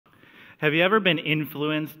Have you ever been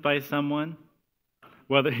influenced by someone?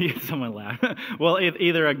 Whether someone laugh. Well,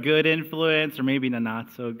 either a good influence or maybe a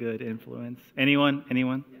not so good influence. Anyone?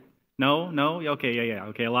 Anyone? No? No? Okay, yeah.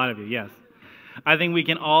 Okay, a lot of you, yes. I think we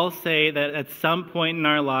can all say that at some point in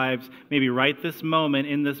our lives, maybe right this moment,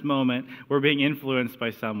 in this moment, we're being influenced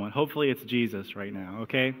by someone. Hopefully it's Jesus right now,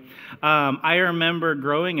 okay? I remember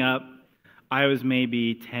growing up, I was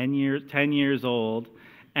maybe 10 years old,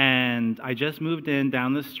 and I just moved in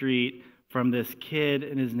down the street from this kid,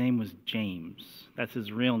 and his name was James. That's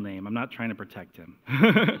his real name. I'm not trying to protect him.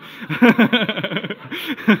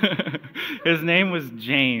 His name was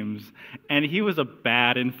James, and he was a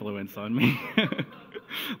bad influence on me.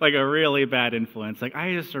 Like a really bad influence. Like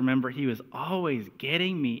I just remember he was always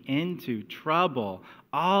getting me into trouble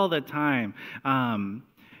all the time.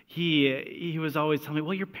 He was always telling me,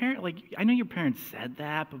 well, your parent, like, I know your parents said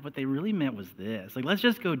that, but what they really meant was this. Like, let's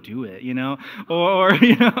just go do it, you know? Or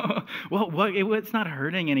you know, well, it's not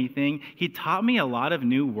hurting anything. He taught me a lot of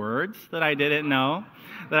new words that I didn't know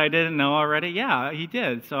already. Yeah, he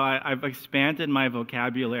did. So I've expanded my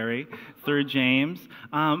vocabulary through James.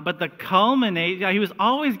 But the culmination, yeah, he was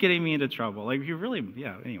always getting me into trouble. Like, he really,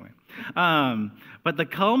 yeah, anyway. But the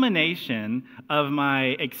culmination of my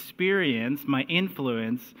experience, my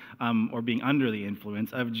influence, or being under the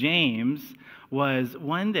influence of James, was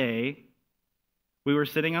one day we were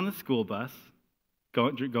sitting on the school bus,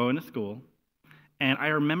 going to school, and I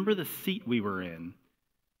remember the seat we were in.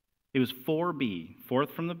 It was 4B,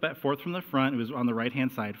 fourth from the front. It was on the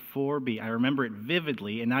right-hand side, 4B. I remember it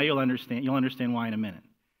vividly, and now you'll understand why in a minute.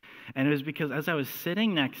 And it was because as I was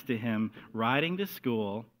sitting next to him, riding to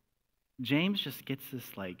school, James just gets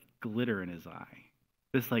this like glitter in his eye,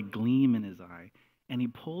 this like gleam in his eye, and he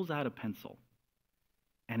pulls out a pencil,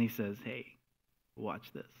 and he says, "Hey,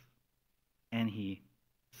 watch this," and he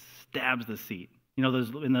stabs the seat. You know,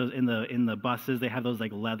 those in the buses, they have those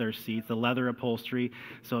like leather seats, the leather upholstery.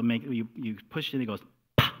 So you push it, and it goes,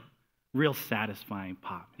 pop, real satisfying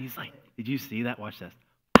pop. And he's like, "Did you see that? Watch this."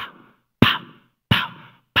 Pop, pop, pop,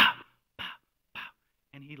 pop, pop, pop.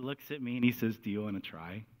 And he looks at me and he says, "Do you want to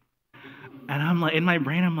try?" And I'm like, in my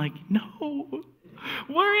brain, I'm like, "No.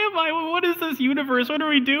 Where am I? What is this universe? What are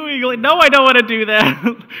we doing?" Like, no, I don't want to do that.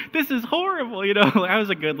 This is horrible, you know. Like, I was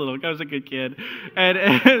a good kid, and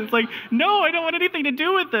it's like, no, I don't want anything to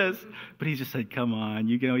do with this. But he just said, "Come on,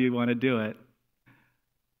 you know you want to do it."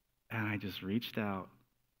 And I just reached out,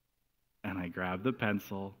 and I grabbed the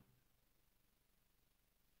pencil.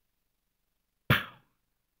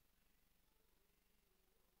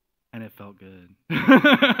 And it felt good.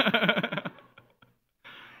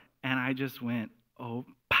 And I just went, oh,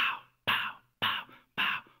 pow, pow, pow,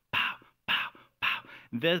 pow, pow, pow, pow.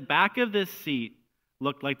 The back of this seat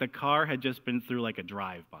looked like the car had just been through like a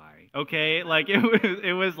drive-by, okay? Like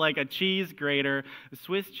it was like a cheese grater,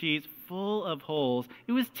 Swiss cheese full of holes.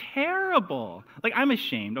 It was terrible. Like, I'm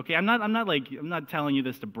ashamed, okay? I'm not telling you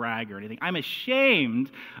this to brag or anything. I'm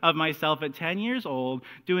ashamed of myself at 10 years old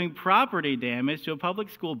doing property damage to a public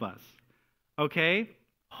school bus, okay?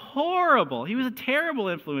 Horrible. He was a terrible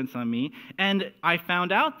influence on me, and I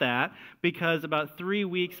found out that because about 3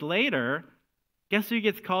 weeks later, guess who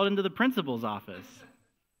gets called into the principal's office?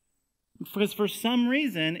 Because for some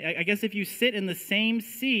reason, I guess if you sit in the same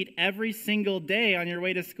seat every single day on your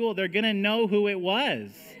way to school, they're going to know who it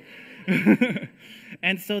was.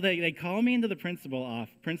 And so they call me into the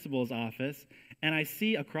principal's office, and I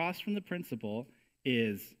see across from the principal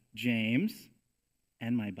is James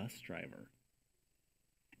and my bus driver.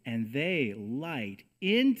 And they light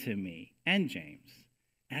into me and James.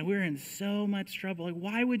 And we're in so much trouble. Like,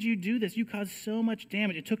 why would you do this? You caused so much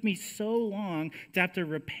damage. It took me so long to have to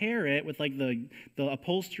repair it with like the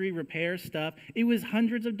upholstery repair stuff. It was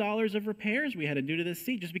hundreds of dollars of repairs we had to do to this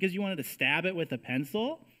seat just because you wanted to stab it with a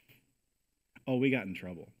pencil. Oh, we got in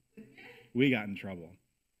trouble.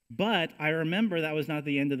 But I remember that was not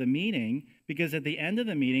the end of the meeting, because at the end of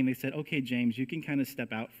the meeting, they said, "Okay, James, you can kind of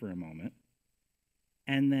step out for a moment."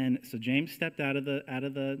 And then, so James stepped out of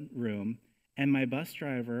the room, and my bus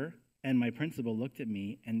driver and my principal looked at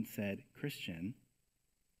me and said, "Christian,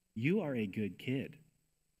 you are a good kid.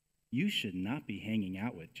 You should not be hanging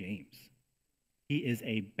out with James. He is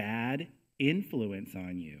a bad influence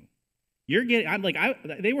on you.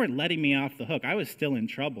 They weren't letting me off the hook. I was still in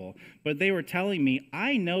trouble, but they were telling me,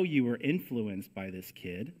 I know you were influenced by this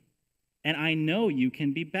kid, and I know you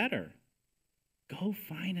can be better. Go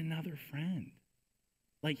find another friend.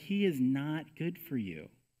 Like, he is not good for you."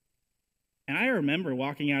 And I remember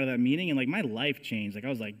walking out of that meeting, and like my life changed. Like, I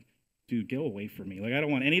was like, "Dude, go away from me. Like, I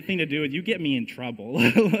don't want anything to do with you. Get me in trouble."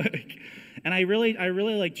 And I really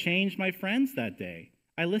like changed my friends that day.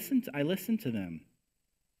 I listened to them.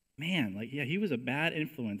 Man, like, yeah, he was a bad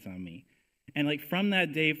influence on me. And like from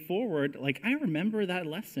that day forward, like I remember that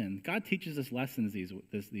lesson. God teaches us lessons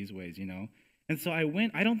these ways, you know. And so I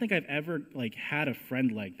don't think I've ever like had a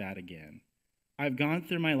friend like that again. I've gone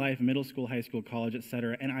through my life, middle school, high school, college,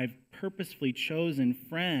 etc., and I've purposefully chosen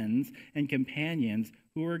friends and companions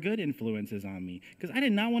who were good influences on me because I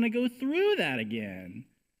did not want to go through that again.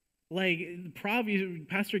 Like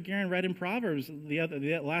Pastor Garen read in Proverbs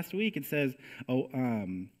last week. It says, "Oh,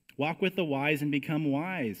 walk with the wise and become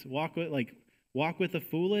wise. Walk with the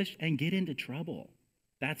foolish and get into trouble."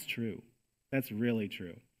 That's true. That's really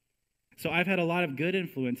true. So I've had a lot of good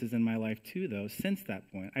influences in my life too, though, since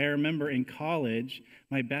that point. I remember in college,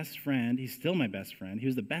 my best friend, he's still my best friend. He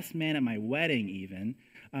was the best man at my wedding even.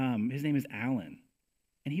 His name is Alan.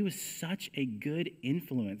 And he was such a good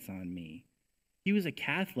influence on me. He was a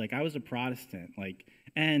Catholic. I was a Protestant.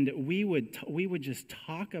 And we would just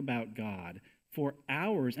talk about God for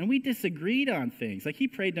hours. And we disagreed on things. Like he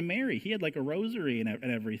prayed to Mary. He had like a rosary and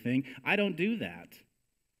everything. I don't do that.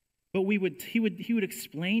 But he would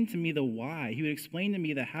explain to me the why. He would explain to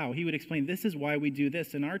me the how. He would explain, this is why we do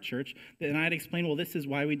this in our church. And I'd explain, well, this is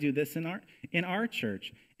why we do this in our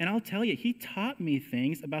church. And I'll tell you, he taught me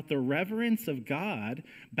things about the reverence of God,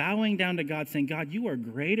 bowing down to God, saying, God, you are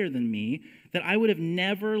greater than me, that I would have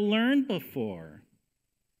never learned before.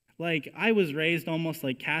 Like, I was raised almost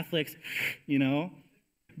like Catholics, you know.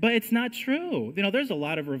 But it's not true. You know, there's a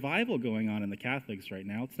lot of revival going on in the Catholics right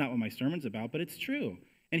now. It's not what my sermon's about, but it's true.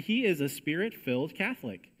 And he is a Spirit-filled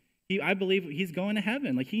Catholic. I believe he's going to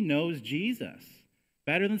heaven. Like, he knows Jesus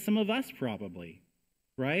better than some of us probably,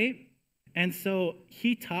 right? And so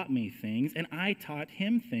he taught me things, and I taught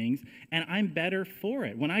him things, and I'm better for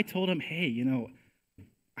it. When I told him, hey, you know,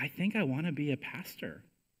 I think I want to be a pastor,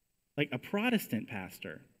 like a Protestant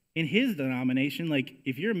pastor. In his denomination, like,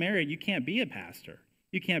 if you're married, you can't be a pastor.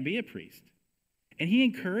 You can't be a priest. And he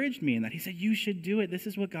encouraged me in that. He said, you should do it. This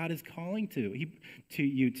is what God is calling to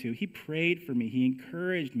you to. He prayed for me. He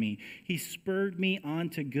encouraged me. He spurred me on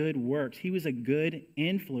to good works. He was a good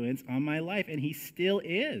influence on my life, and he still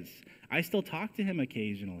is. I still talk to him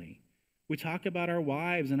occasionally. We talk about our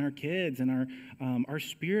wives and our kids and our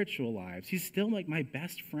spiritual lives. He's still like my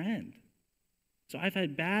best friend. So I've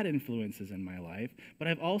had bad influences in my life, but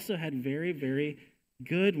I've also had very, very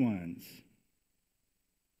good ones.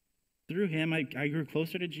 Through him, I grew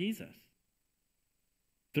closer to Jesus.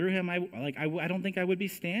 Through him, I don't think I would be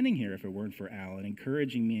standing here if it weren't for Alan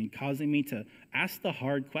encouraging me and causing me to ask the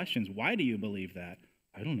hard questions. Why do you believe that?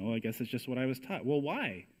 I don't know. I guess it's just what I was taught. Well,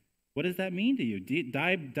 why? What does that mean to you?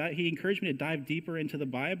 He encouraged me to dive deeper into the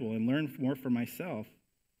Bible and learn more for myself.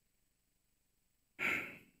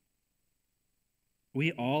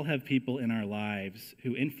 We all have people in our lives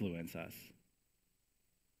who influence us.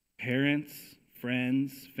 Parents,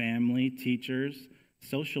 friends, family, teachers,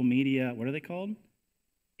 social media, what are they called?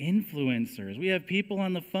 Influencers. We have people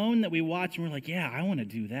on the phone that we watch and we're like, yeah, I want to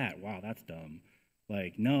do that. Wow, that's dumb.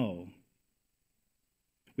 Like, no.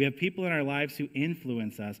 We have people in our lives who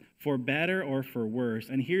influence us for better or for worse.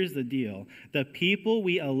 And here's the deal. The people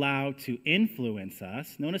we allow to influence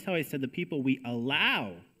us, notice how I said the people we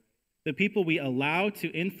allow to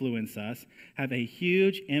influence us have a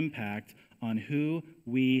huge impact on who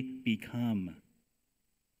we become.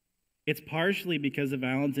 It's partially because of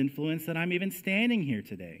Alan's influence that I'm even standing here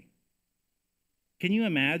today. Can you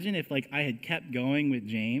imagine if I had kept going with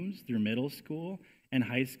James through middle school and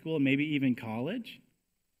high school, and maybe even college?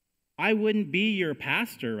 I wouldn't be your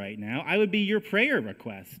pastor right now. I would be your prayer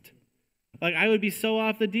request. I would be so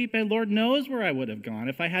off the deep end, Lord knows where I would have gone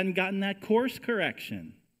if I hadn't gotten that course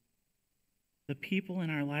correction. The people in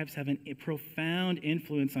our lives have a profound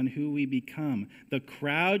influence on who we become. The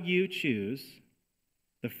crowd you choose,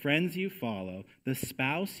 the friends you follow, the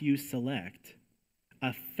spouse you select,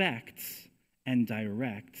 affects and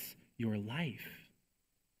directs your life.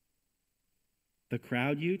 The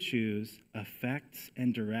crowd you choose affects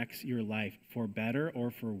and directs your life for better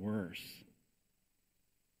or for worse.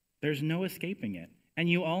 There's no escaping it. And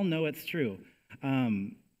you all know it's true.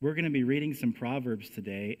 We're going to be reading some Proverbs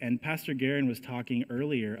today, and Pastor Garen was talking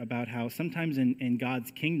earlier about how sometimes in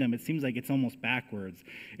God's kingdom, it seems like it's almost backwards.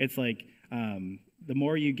 It's like the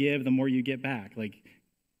more you give, the more you get back. Like,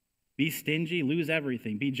 be stingy, lose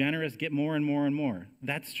everything. Be generous, get more and more and more.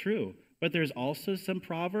 That's true. But there's also some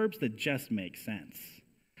Proverbs that just make sense.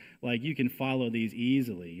 Like, you can follow these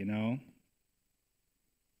easily, you know?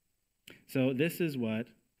 So this is what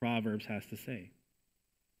Proverbs has to say.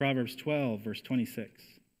 Proverbs 12, verse 26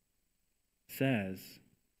 says,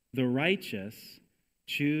 "The righteous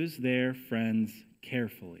choose their friends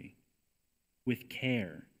carefully, with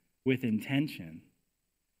care, with intention.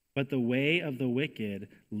 But the way of the wicked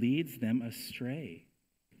leads them astray.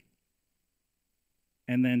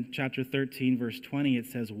 And then chapter 13, verse 20, it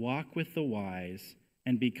says, walk with the wise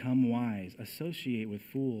and become wise. Associate with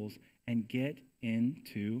fools and get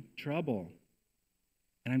into trouble.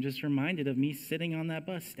 And I'm just reminded of me sitting on that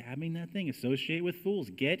bus, stabbing that thing. Associate with fools.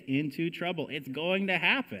 Get into trouble. It's going to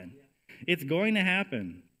happen. It's going to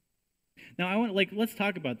happen. Now, let's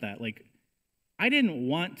talk about that. I didn't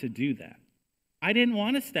want to do that. I didn't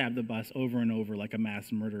want to stab the bus over and over like a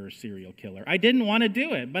mass murderer serial killer. I didn't want to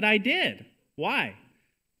do it, but I did. Why?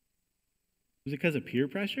 Was it because of peer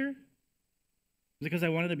pressure? Was it because I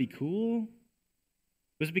wanted to be cool?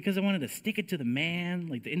 Was it because I wanted to stick it to the man,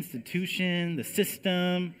 like the institution, the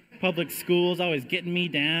system, public schools always getting me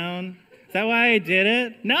down? Is that why I did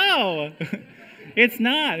it? No, it's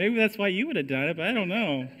not. Maybe that's why you would have done it, but I don't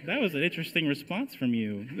know. That was an interesting response from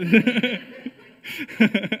you.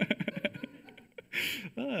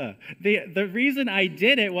 The reason I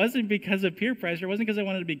did it wasn't because of peer pressure, wasn't because I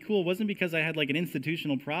wanted to be cool, wasn't because I had like an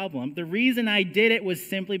institutional problem. The reason I did it was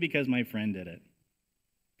simply because my friend did it.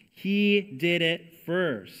 He did it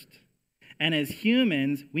first. And as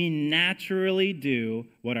humans, we naturally do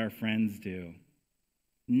what our friends do.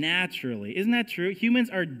 Naturally. Isn't that true? Humans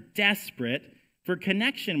are desperate for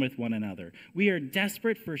connection with one another. We are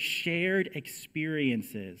desperate for shared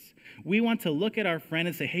experiences. We want to look at our friend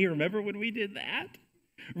and say, hey, remember when we did that?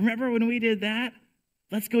 Remember when we did that?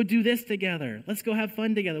 Let's go do this together. Let's go have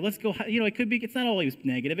fun together. Let's go, it's not always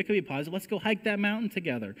negative. It could be positive. Let's go hike that mountain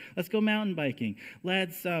together. Let's go mountain biking.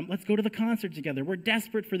 Let's go to the concert together. We're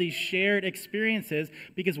desperate for these shared experiences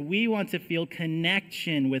because we want to feel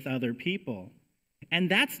connection with other people.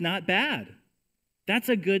 And that's not bad. That's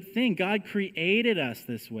a good thing. God created us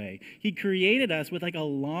this way. He created us with like a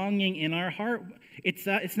longing in our heart.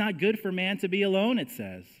 It's not good for man to be alone, it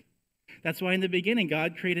says. That's why in the beginning,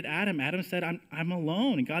 God created Adam. Adam said, I'm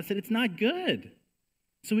alone. And God said, it's not good.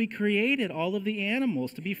 So he created all of the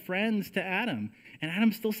animals to be friends to Adam. And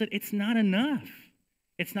Adam still said, it's not enough.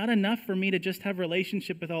 It's not enough for me to just have a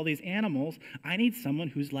relationship with all these animals. I need someone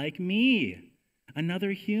who's like me,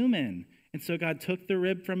 another human. And so God took the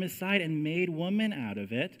rib from his side and made woman out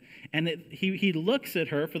of it. And he looks at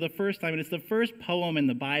her for the first time. And it's the first poem in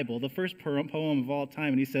the Bible, the first poem of all time.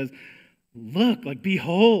 And he says, look,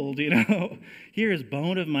 behold, here is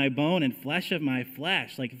bone of my bone and flesh of my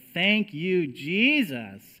flesh. Thank you,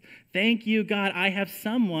 Jesus. Thank you, God. I have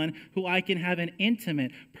someone who I can have an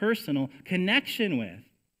intimate, personal connection with.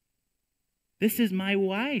 This is my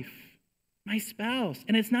wife, my spouse.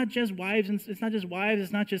 And it's not just wives, it's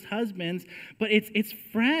not just husbands, but it's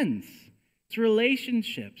friends. It's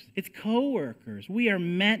relationships. It's coworkers. We are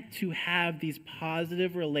meant to have these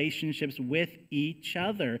positive relationships with each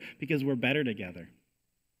other because we're better together.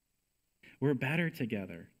 We're better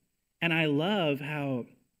together. And I love how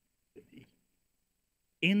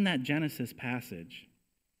in that Genesis passage,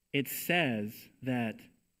 it says that,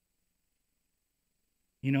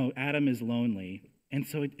 Adam is lonely. And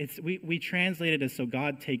so we translate it as so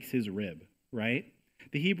God takes his rib, right?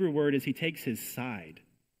 The Hebrew word is he takes his side.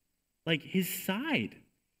 His side.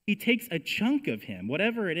 He takes a chunk of him,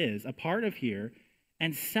 whatever it is, a part of here,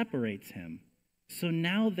 and separates him. So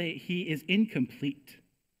now he is incomplete,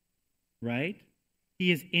 right?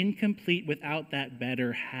 He is incomplete without that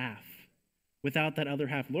better half, without that other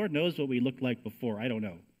half. Lord knows what we looked like before. I don't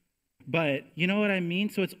know. But you know what I mean?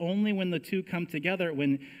 So it's only when the two come together,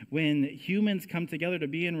 when humans come together to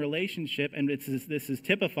be in relationship, and this is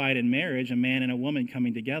typified in marriage, a man and a woman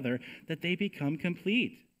coming together, that they become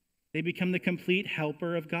complete. They become the complete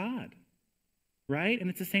helper of God, right? And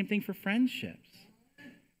it's the same thing for friendships.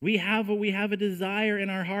 We have a desire in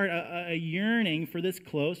our heart, a yearning for this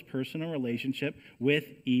close personal relationship with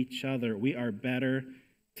each other. We are better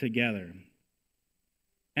together.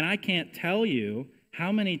 And I can't tell you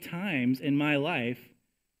how many times in my life,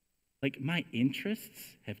 my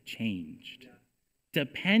interests have changed,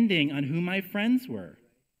 depending on who my friends were.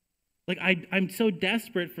 I'm so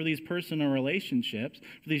desperate for these personal relationships,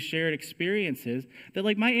 for these shared experiences, that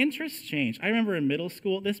my interests changed. I remember in middle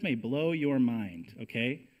school, this may blow your mind,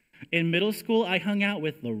 okay? In middle school, I hung out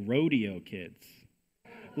with the rodeo kids.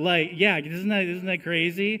 Isn't that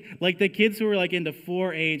crazy? The kids who were into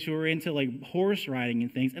 4-H, who were into horse riding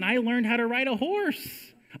and things. And I learned how to ride a horse.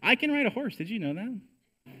 I can ride a horse. Did you know that?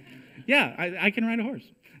 Yeah, I can ride a horse.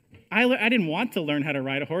 I didn't want to learn how to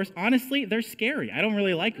ride a horse. Honestly, they're scary. I don't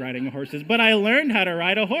really like riding horses, but I learned how to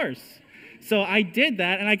ride a horse. So I did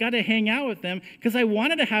that, and I got to hang out with them because I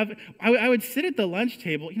wanted to have, I would sit at the lunch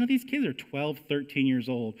table. You know, these kids are 12, 13 years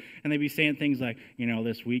old, and they'd be saying things like, you know,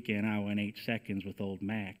 this weekend I went 8 seconds with old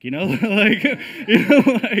Mac, you know,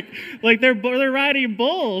 like they're riding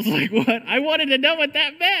bulls. Like, what? I wanted to know what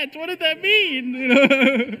that meant. What did that mean? You know?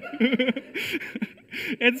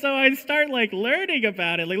 And so I start like learning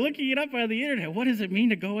about it, like looking it up on the internet. What does it mean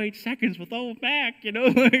to go 8 seconds with old Mac? You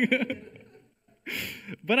know,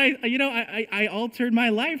 but I altered my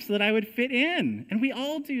life so that I would fit in, and we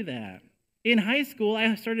all do that. In high school,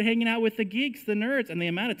 I started hanging out with the geeks, the nerds, and the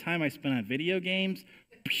amount of time I spent on video games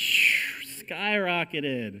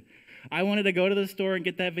skyrocketed. I wanted to go to the store and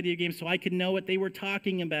get that video game so I could know what they were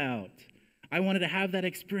talking about. I wanted to have that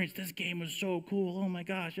experience. This game was so cool. Oh my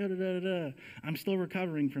gosh. I'm still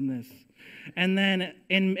recovering from this. And then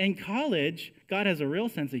in college, God has a real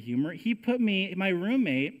sense of humor. He put me, my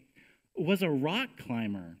roommate was a rock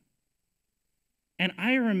climber. And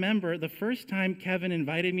I remember the first time Kevin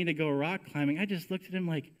invited me to go rock climbing, I just looked at him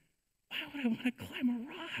like, why would I want to climb a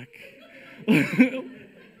rock?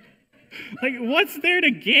 Like, what's there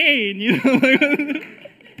to gain? You know?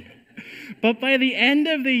 But by the end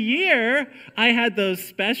of the year, I had those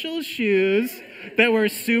special shoes that were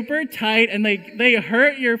super tight, and they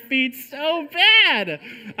hurt your feet so bad.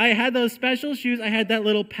 I had those special shoes. I had that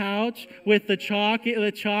little pouch with the chalk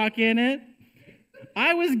in it.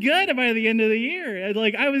 I was good by the end of the year.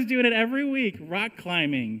 Like, I was doing it every week, rock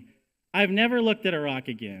climbing. I've never looked at a rock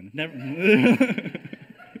again. Never.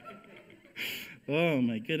 Oh,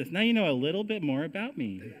 my goodness. Now you know a little bit more about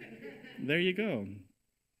me. There you go.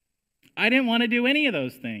 I didn't want to do any of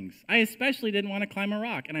those things. I especially didn't want to climb a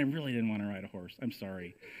rock, and I really didn't want to ride a horse. I'm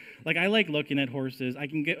sorry. Like, I like looking at horses. I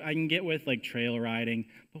can get with like trail riding,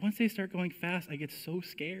 but once they start going fast, I get so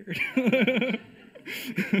scared.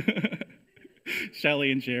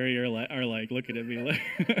 Shelly and Jerry are like looking at me like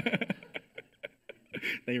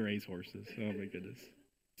they raise horses. Oh my goodness.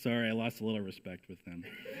 Sorry, I lost a little respect with them.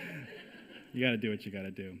 You got to do what you got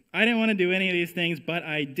to do. I didn't want to do any of these things, but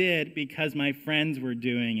I did because my friends were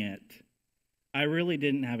doing it. I really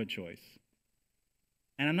didn't have a choice.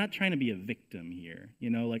 And I'm not trying to be a victim here. You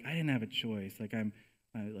know, like, I didn't have a choice. Like,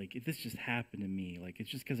 like, if this just happened to me, like, it's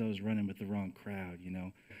just because I was running with the wrong crowd, you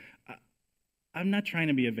know. I'm not trying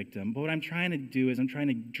to be a victim, but what I'm trying to do is I'm trying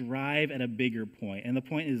to drive at a bigger point. And the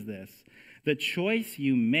point is this. The choice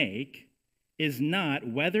you make is not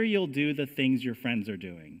whether you'll do the things your friends are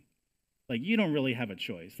doing. Like, you don't really have a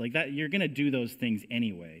choice. Like, that, you're going to do those things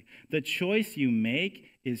anyway. The choice you make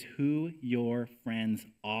is who your friends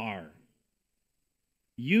are.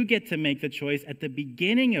 You get to make the choice at the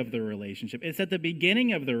beginning of the relationship. It's at the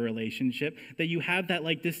beginning of the relationship that you have that,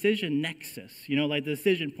 like, decision nexus. You know, like, the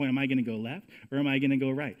decision point, am I going to go left or am I going to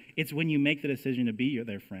go right? It's when you make the decision to be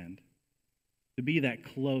their friend. To be that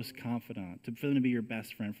close confidant, for them to be your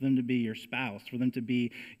best friend, for them to be your spouse, for them to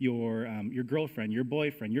be your girlfriend, your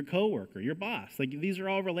boyfriend, your coworker, your boss. Like, these are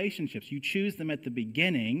all relationships. You choose them at the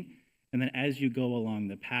beginning, and then as you go along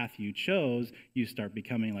the path you chose, you start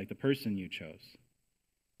becoming like the person you chose.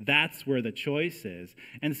 That's where the choice is.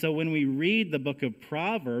 And so when we read the book of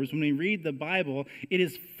Proverbs, when we read the Bible, it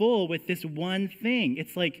is full with this one thing.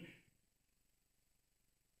 It's like,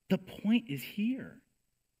 the point is here.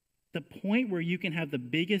 The point where you can have the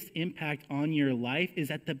biggest impact on your life is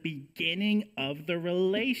at the beginning of the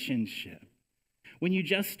relationship. When you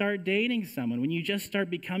just start dating someone, when you just start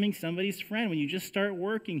becoming somebody's friend, when you just start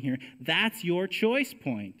working here, that's your choice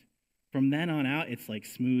point. From then on out, it's like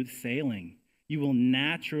smooth sailing. You will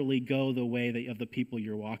naturally go the way of the people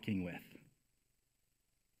you're walking with.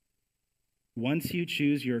 Once you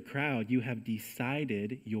choose your crowd, you have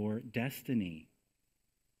decided your destiny.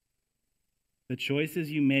 The choices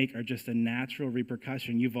you make are just a natural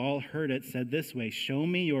repercussion. You've all heard it said this way: show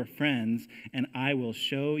me your friends, and I will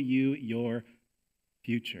show you your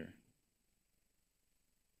future.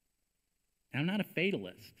 And I'm not a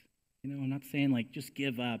fatalist. You know, I'm not saying, like, just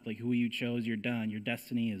give up, like, who you chose, you're done. Your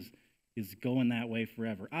destiny is going that way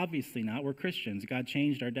forever. Obviously not. We're Christians. God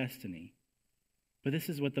changed our destiny. But this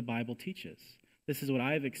is what the Bible teaches. This is what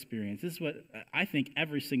I've experienced. This is what I think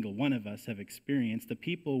every single one of us have experienced. The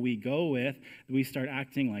people we go with, we start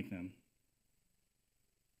acting like them.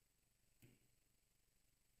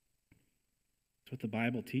 That's what the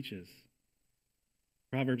Bible teaches.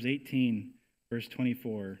 Proverbs 18, verse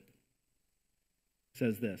 24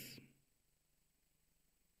 says this: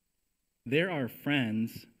 there are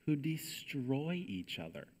friends who destroy each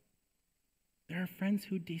other. There are friends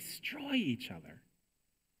who destroy each other.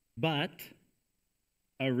 But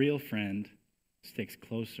a real friend sticks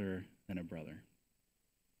closer than a brother.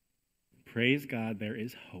 Praise God, there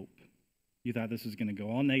is hope. You thought this was going to go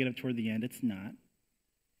all negative toward the end. It's not.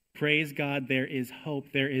 Praise God, there is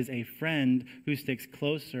hope. There is a friend who sticks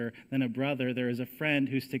closer than a brother. There is a friend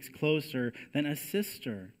who sticks closer than a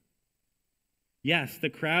sister. Yes, the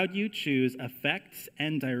crowd you choose affects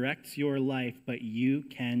and directs your life, but you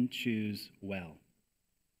can choose well.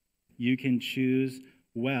 You can choose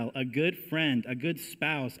well. A good friend, a good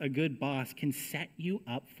spouse, a good boss can set you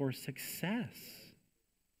up for success.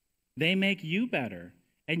 They make you better,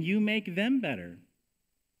 and you make them better.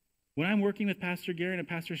 When I'm working with Pastor Garen and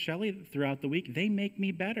Pastor Shelley throughout the week, they make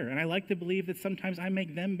me better. And I like to believe that sometimes I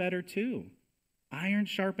make them better too. Iron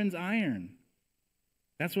sharpens iron.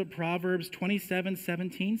 That's what Proverbs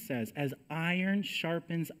 27:17 says. As iron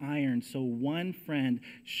sharpens iron, so one friend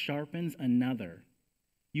sharpens another.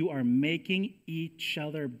 You are making each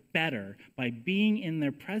other better by being in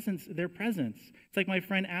their presence. It's like my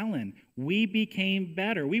friend Alan. We became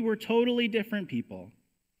better. We were totally different people.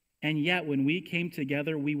 And yet, when we came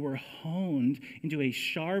together, we were honed into a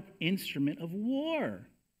sharp instrument of war,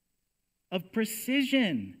 of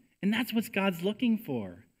precision. And that's what God's looking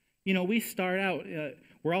for. You know, we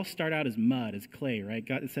all start out as mud, as clay, right?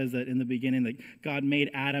 God, it says that in the beginning that God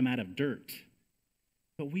made Adam out of dirt.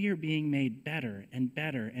 But we are being made better and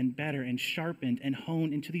better and better and sharpened and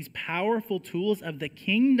honed into these powerful tools of the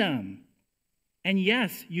kingdom. And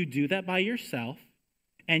yes, you do that by yourself.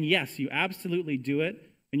 And yes, you absolutely do it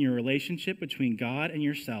in your relationship between God and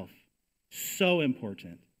yourself. So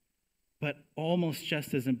important. But almost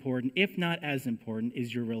just as important, if not as important,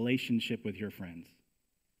 is your relationship with your friends.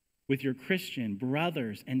 With your Christian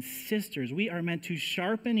brothers and sisters. We are meant to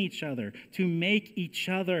sharpen each other, to make each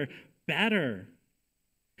other better.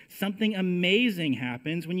 Something amazing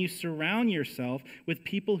happens when you surround yourself with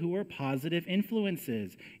people who are positive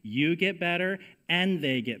influences. You get better and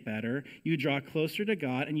they get better. You draw closer to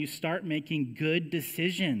God and you start making good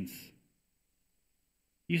decisions.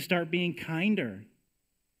 You start being kinder.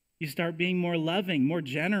 You start being more loving, more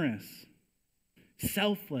generous,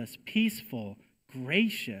 selfless, peaceful,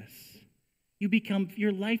 gracious.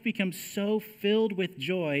 Your life becomes so filled with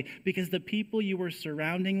joy because the people you were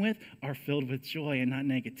surrounding with are filled with joy and not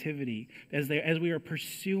negativity as we are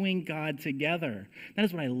pursuing God together. That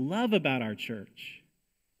is what I love about our church.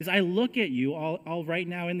 Is I look at you all right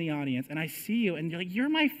now in the audience and I see you and you're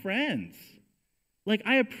my friends. Like,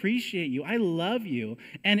 I appreciate you. I love you.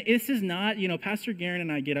 And this is not, Pastor Garen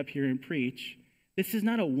and I get up here and preach. This is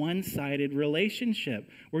not a one-sided relationship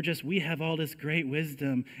where we have all this great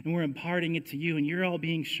wisdom and we're imparting it to you and you're all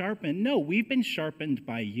being sharpened. No, we've been sharpened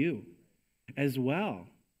by you as well.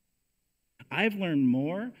 I've learned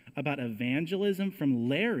more about evangelism from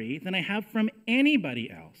Larry than I have from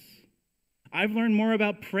anybody else. I've learned more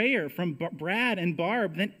about prayer from Brad and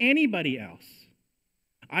Barb than anybody else.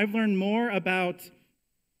 I've learned more about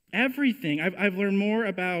everything. I've learned more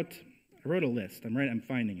about, I wrote a list. I'm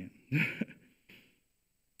finding it.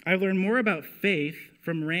 I've learned more about faith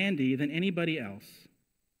from Randy than anybody else.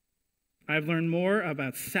 I've learned more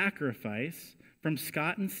about sacrifice from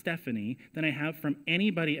Scott and Stephanie than I have from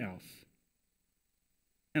anybody else.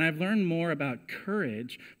 And I've learned more about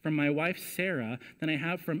courage from my wife, Sarah, than I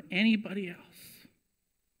have from anybody else.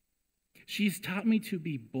 She's taught me to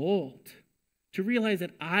be bold, to realize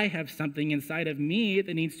that I have something inside of me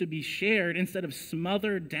that needs to be shared instead of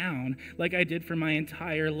smothered down like I did for my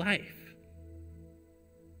entire life.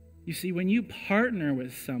 You see, when you partner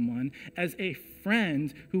with someone as a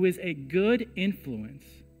friend who is a good influence,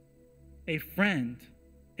 a friend,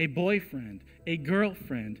 a boyfriend, a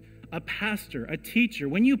girlfriend, a pastor, a teacher,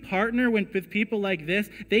 when you partner with people like this,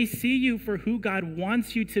 they see you for who God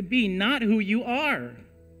wants you to be, not who you are.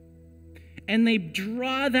 And they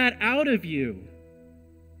draw that out of you.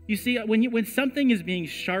 You see, when something is being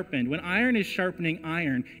sharpened, when iron is sharpening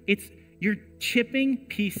iron, you're chipping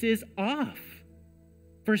pieces off.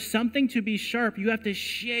 For something to be sharp, you have to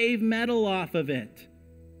shave metal off of it.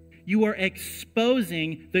 You are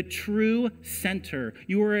exposing the true center.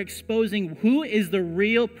 You are exposing who is the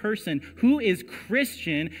real person, who is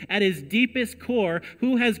Christian at his deepest core,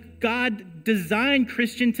 who has God designed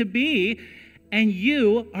Christian to be, and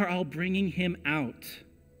you are all bringing him out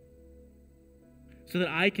so that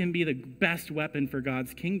I can be the best weapon for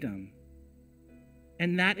God's kingdom.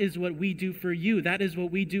 And that is what we do for you. That is what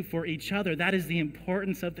we do for each other. That is the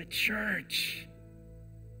importance of the church.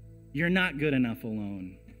 You're not good enough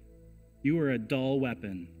alone. You are a dull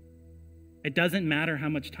weapon. It doesn't matter how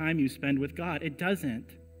much time you spend with God. It doesn't.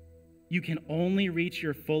 You can only reach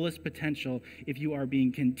your fullest potential if you are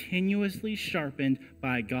being continuously sharpened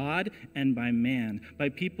by God and by man, by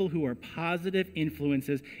people who are positive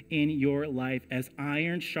influences in your life as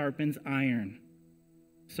iron sharpens iron.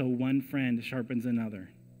 so one friend sharpens another.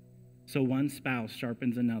 So one spouse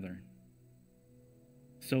sharpens another.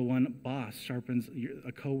 So one boss sharpens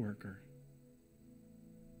a coworker.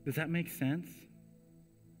 Does that make sense?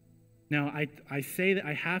 Now, I say that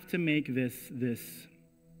I have to make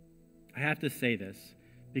I have to say this,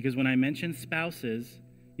 because when I mention spouses,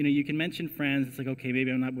 you can mention friends. It's like, okay,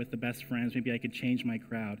 maybe I'm not with the best friends. Maybe I could change my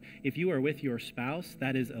crowd. If you are with your spouse,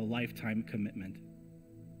 that is a lifetime commitment.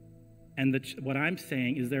 And what I'm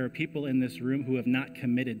saying is there are people in this room who have not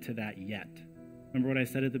committed to that yet. Remember what I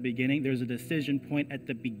said at the beginning? There's a decision point at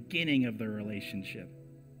the beginning of the relationship,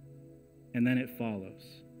 and then it follows.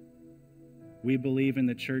 We believe in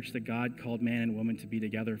the church that God called man and woman to be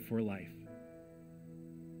together for life.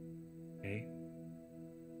 Okay?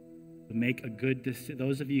 So make a good decision.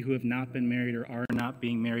 Those of you who have not been married or are not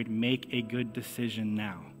being married, make a good decision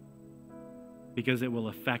now, because it will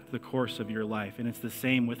affect the course of your life. And it's the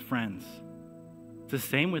same with friends. It's the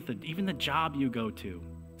same with even the job you go to.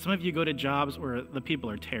 Some of you go to jobs where the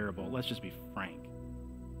people are terrible. Let's just be frank.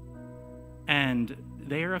 And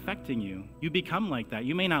they are affecting you. You become like that.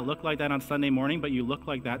 You may not look like that on Sunday morning, but you look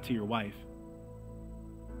like that to your wife.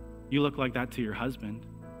 You look like that to your husband.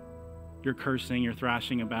 You're cursing, you're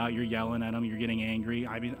thrashing about, you're yelling at them, you're getting angry.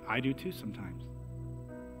 I mean, I do too sometimes.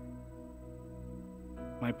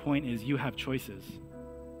 My point is, you have choices,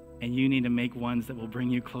 and you need to make ones that will bring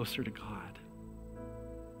you closer to God.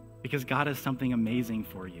 Because God has something amazing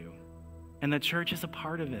for you, and the church is a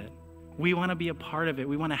part of it. We want to be a part of it.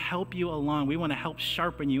 We want to help you along. We want to help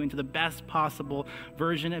sharpen you into the best possible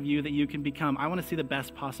version of you that you can become. I want to see the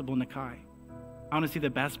best possible Nakai. I want to see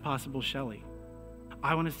the best possible Shelly.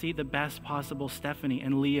 I want to see the best possible Stephanie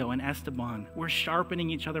and Leo and Esteban. We're sharpening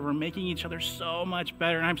each other. We're making each other so much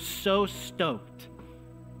better, and I'm so stoked.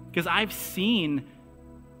 Because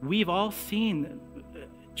we've all seen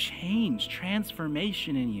change,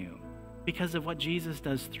 transformation in you because of what Jesus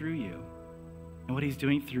does through you and what he's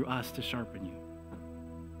doing through us to sharpen you.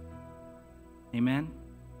 Amen?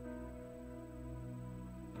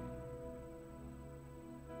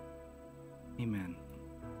 Amen.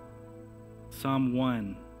 Psalm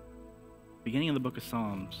 1, beginning of the book of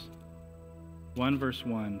Psalms, 1 verse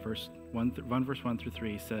 1 through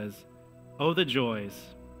 3 says, "Oh, the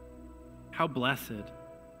joys, how blessed,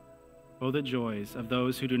 oh, the joys of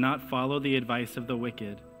those who do not follow the advice of the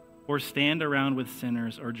wicked, or stand around with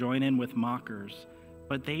sinners, or join in with mockers,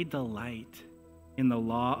 but they delight in the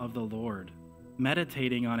law of the Lord,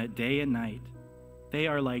 meditating on it day and night. They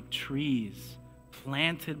are like trees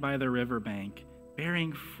planted by the riverbank,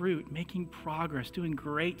 bearing fruit, making progress, doing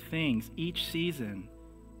great things each season.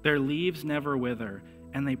 Their leaves never wither,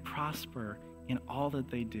 and they prosper in all that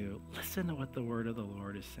they do." Listen to what the word of the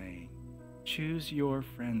Lord is saying. Choose your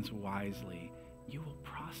friends wisely. You will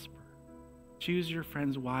prosper. Choose your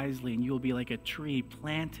friends wisely, and you will be like a tree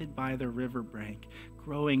planted by the riverbank,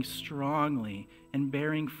 growing strongly and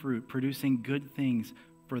bearing fruit, producing good things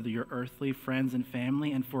for your earthly friends and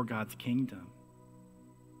family and for God's kingdom.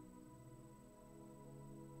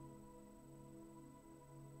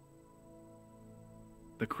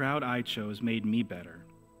 The crowd I chose made me better,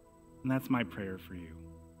 and that's my prayer for you,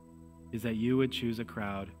 is that you would choose a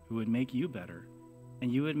crowd who would make you better,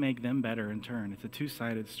 and you would make them better in turn. It's a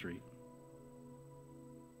two-sided street.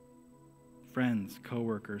 Friends,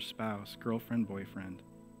 coworkers, spouse, girlfriend, boyfriend.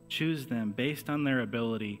 Choose them based on their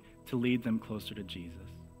ability to lead them closer to Jesus.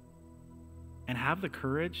 And have the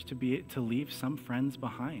courage to leave some friends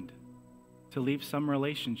behind, to leave some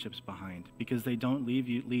relationships behind, because they don't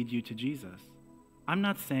lead you to Jesus. I'm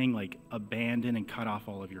not saying like abandon and cut off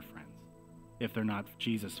all of your friends if they're not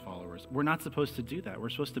Jesus followers. We're not supposed to do that. We're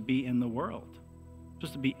supposed to be in the world. We're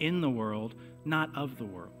supposed to be in the world, not of the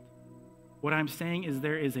world. What I'm saying is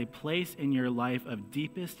there is a place in your life of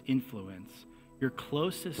deepest influence, your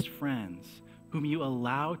closest friends, whom you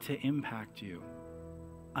allow to impact you.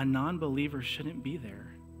 A non-believer shouldn't be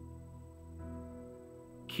there.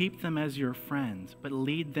 Keep them as your friends, but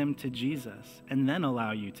lead them to Jesus, and then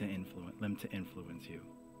allow you to them to influence you.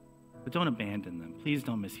 But don't abandon them. Please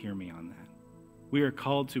don't mishear me on that. We are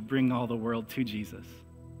called to bring all the world to Jesus.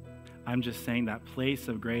 I'm just saying that place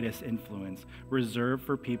of greatest influence reserved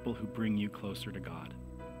for people who bring you closer to God.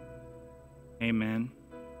 Amen.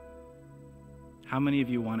 How many of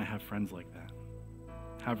you want to have friends like that?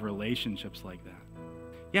 Have relationships like that?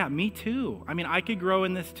 Yeah, me too. I mean, I could grow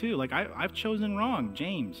in this too. Like I've chosen wrong,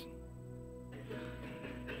 James.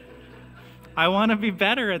 I want to be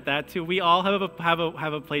better at that too. We all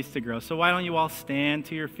have a place to grow. So why don't you all stand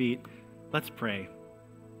to your feet? Let's pray.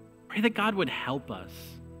 Pray that God would help us.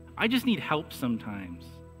 I just need help sometimes.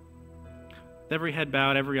 With every head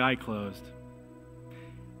bowed, every eye closed.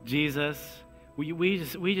 Jesus,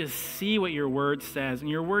 we just see what your word says, and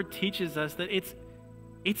your word teaches us that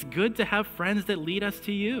it's good to have friends that lead us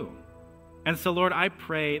to you. And so, Lord, I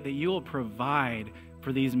pray that you will provide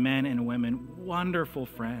for these men and women wonderful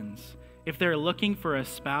friends. If they're looking for a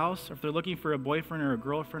spouse, or if they're looking for a boyfriend or a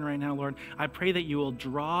girlfriend right now, Lord, I pray that you will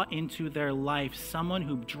draw into their life someone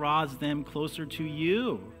who draws them closer to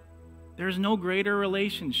you. There's no greater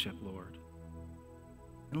relationship, Lord.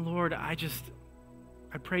 And Lord, I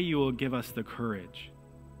pray you will give us the courage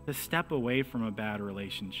to step away from a bad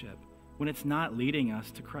relationship when it's not leading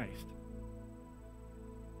us to Christ.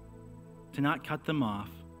 To not cut them off,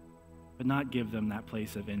 but not give them that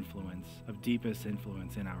place of influence, of deepest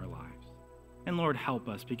influence in our lives. And Lord, help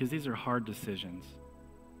us, because these are hard decisions.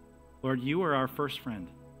 Lord, you are our first friend.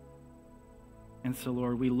 And so,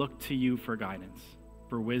 Lord, we look to you for guidance,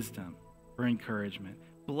 for wisdom, for encouragement.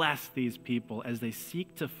 Bless these people as they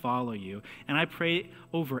seek to follow you. And I pray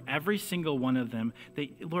over every single one of them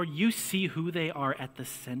that, Lord, you see who they are at the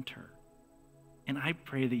center. And I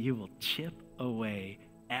pray that you will chip away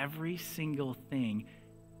every single thing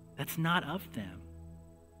that's not of them.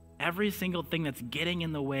 Every single thing that's getting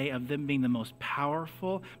in the way of them being the most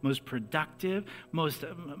powerful, most productive, most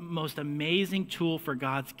amazing tool for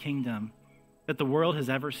God's kingdom that the world has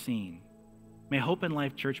ever seen. May Hope in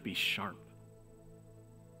Life Church be sharp.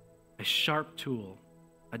 A sharp tool,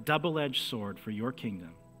 a double-edged sword for your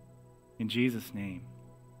kingdom. In Jesus' name,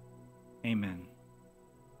 amen.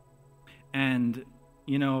 And,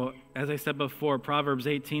 you know, as I said before, Proverbs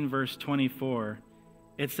 18, verse 24,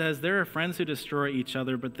 it says, there are friends who destroy each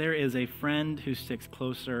other, but there is a friend who sticks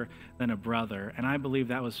closer than a brother. And I believe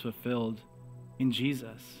that was fulfilled in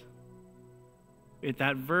Jesus.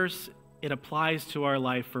 That verse, it applies to our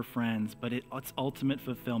life for friends, but its ultimate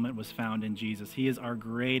fulfillment was found in Jesus. He is our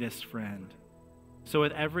greatest friend. So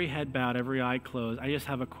with every head bowed, every eye closed, I just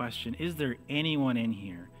have a question. Is there anyone in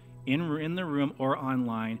here, in the room or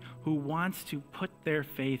online, who wants to put their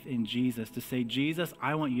faith in Jesus, to say, Jesus,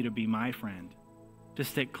 I want you to be my friend, to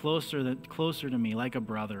stick closer to me like a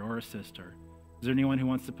brother or a sister? Is there anyone who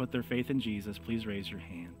wants to put their faith in Jesus? Please raise your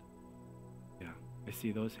hand. Yeah, I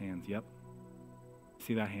see those hands. Yep. I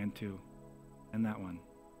see that hand too. And that one.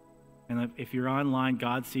 And if you're online,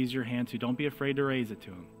 God sees your hand too. Don't be afraid to raise it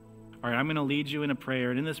to him. All right, I'm going to lead you in a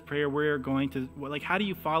prayer. And in this prayer, we're going to, how do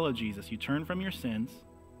you follow Jesus? You turn from your sins.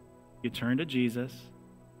 You turn to Jesus.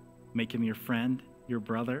 Make him your friend, your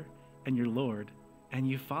brother, and your Lord. And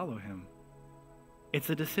you follow him. It's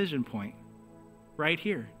a decision point right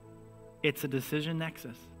here. It's a decision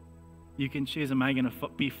nexus. You can choose, am I going to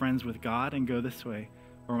be friends with God and go this way?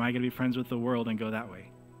 Or am I going to be friends with the world and go that way?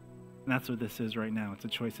 And that's what this is right now. It's a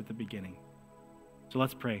choice at the beginning. So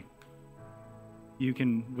let's pray.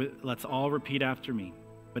 Let's all repeat after me.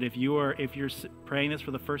 But if you're praying this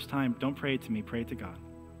for the first time, don't pray it to me, pray it to God.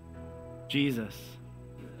 Jesus,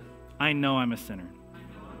 I know I'm a sinner.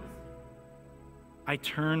 I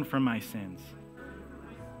turn from my sins.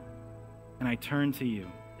 And I turn to you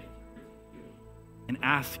and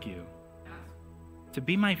ask you to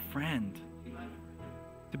be my friend,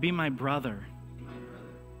 to be my brother,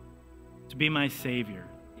 to be my Savior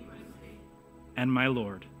and my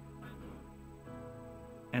Lord.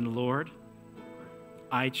 And Lord,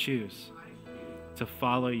 I choose to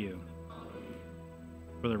follow you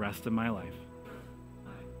for the rest of my life.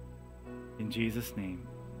 In Jesus' name,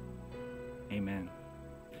 amen.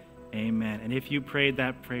 Amen. And if you prayed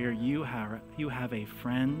that prayer, you have a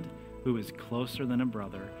friend who is closer than a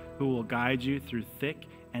brother, who will guide you through thick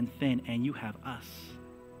and thin. And you have us,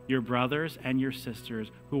 your brothers and your sisters,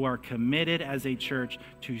 who are committed as a church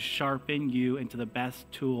to sharpen you into the best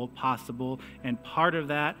tool possible. And part of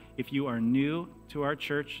that, if you are new to our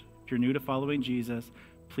church, if you're new to following Jesus,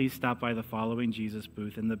 please stop by the Following Jesus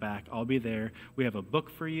booth in the back. I'll be there. We have a book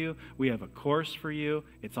for you. We have a course for you.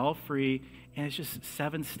 It's all free. And it's just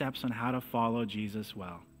 7 steps on how to follow Jesus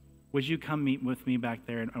well. Would you come meet with me back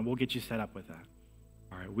there, and we'll get you set up with that.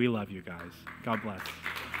 All right. We love you guys. God bless.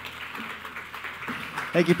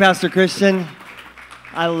 Thank you, Pastor Christian.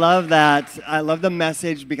 I love that. I love the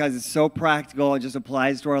message because it's so practical. It just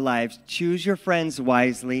applies to our lives. Choose your friends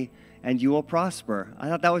wisely, and you will prosper. I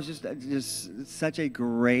thought that was just such a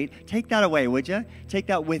great, take that away, would you? Take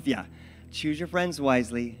that with you. Choose your friends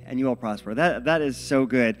wisely, and you will prosper. That is so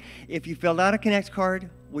good. If you filled out a Connect card,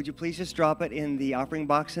 would you please just drop it in the offering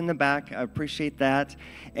box in the back? I appreciate that.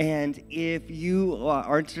 And if you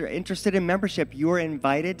are interested in membership, you are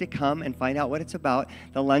invited to come and find out what it's about.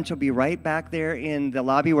 The lunch will be right back there in the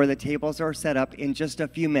lobby where the tables are set up in just a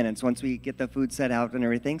few minutes once we get the food set out and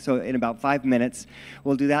everything. So in about 5 minutes,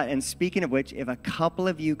 we'll do that. And speaking of which, if a couple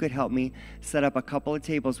of you could help me set up a couple of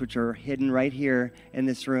tables which are hidden right here in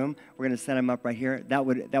this room, we're going to set them up right here. That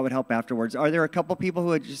would help afterwards. Are there a couple people who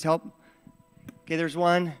would just help? Okay, there's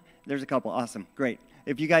one. There's a couple. Awesome. Great.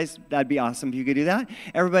 If you guys, that'd be awesome if you could do that.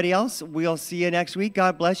 Everybody else, we'll see you next week.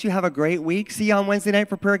 God bless you. Have a great week. See you on Wednesday night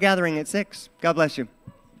for prayer gathering at 6. God bless you.